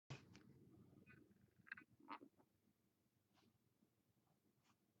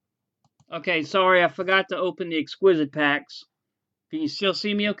Okay, sorry, I forgot to open the Exquisite packs. Can you still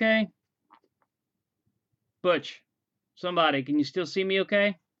see me okay? Butch, somebody, can you still see me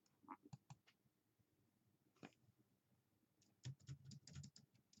okay?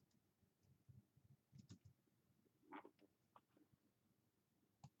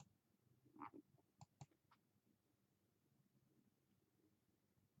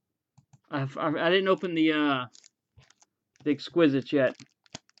 I didn't open the Exquisites yet.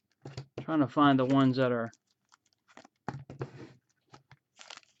 I'm trying to find the ones that are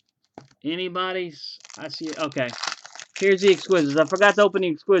anybody's. I see it. Okay. Here's the Exquisites. I forgot to open the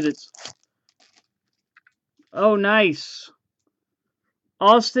Exquisites. Oh, nice.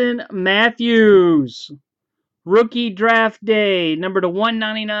 Austin Matthews. Rookie draft day. Number to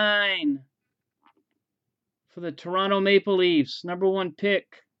 199. For the Toronto Maple Leafs. Number 1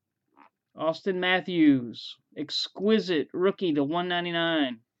 pick. Austin Matthews. Exquisite rookie to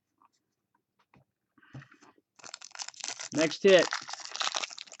 199. Next hit.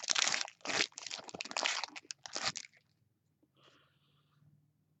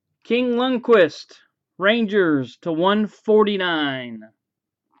 King Lundqvist. Rangers to 149.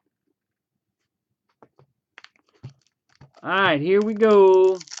 Alright, here we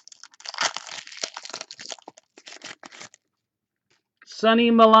go.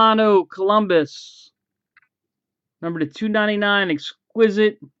 Sonny Milano, Columbus. Number to 299,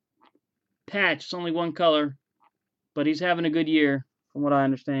 Exquisite patch. It's only one color, but he's having a good year, from what I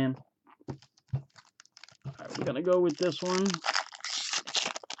understand. Alright, we're going to go with this one.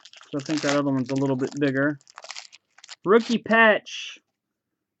 So I think that other one's a little bit bigger. Rookie patch.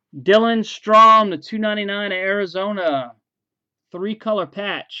 Dylan Strom, the 299 of Arizona. 3-color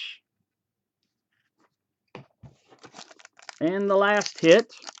patch. And the last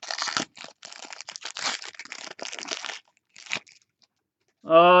hit.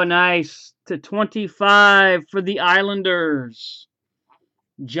 Oh, nice. To 25 for the Islanders.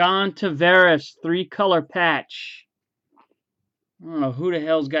 John Tavares, 3-color patch. I don't know who the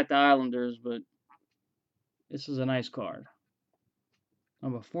hell's got the Islanders, but this is a nice card.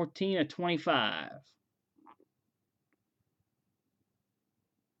 Number 14 of 25.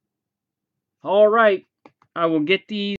 All right. I will get these.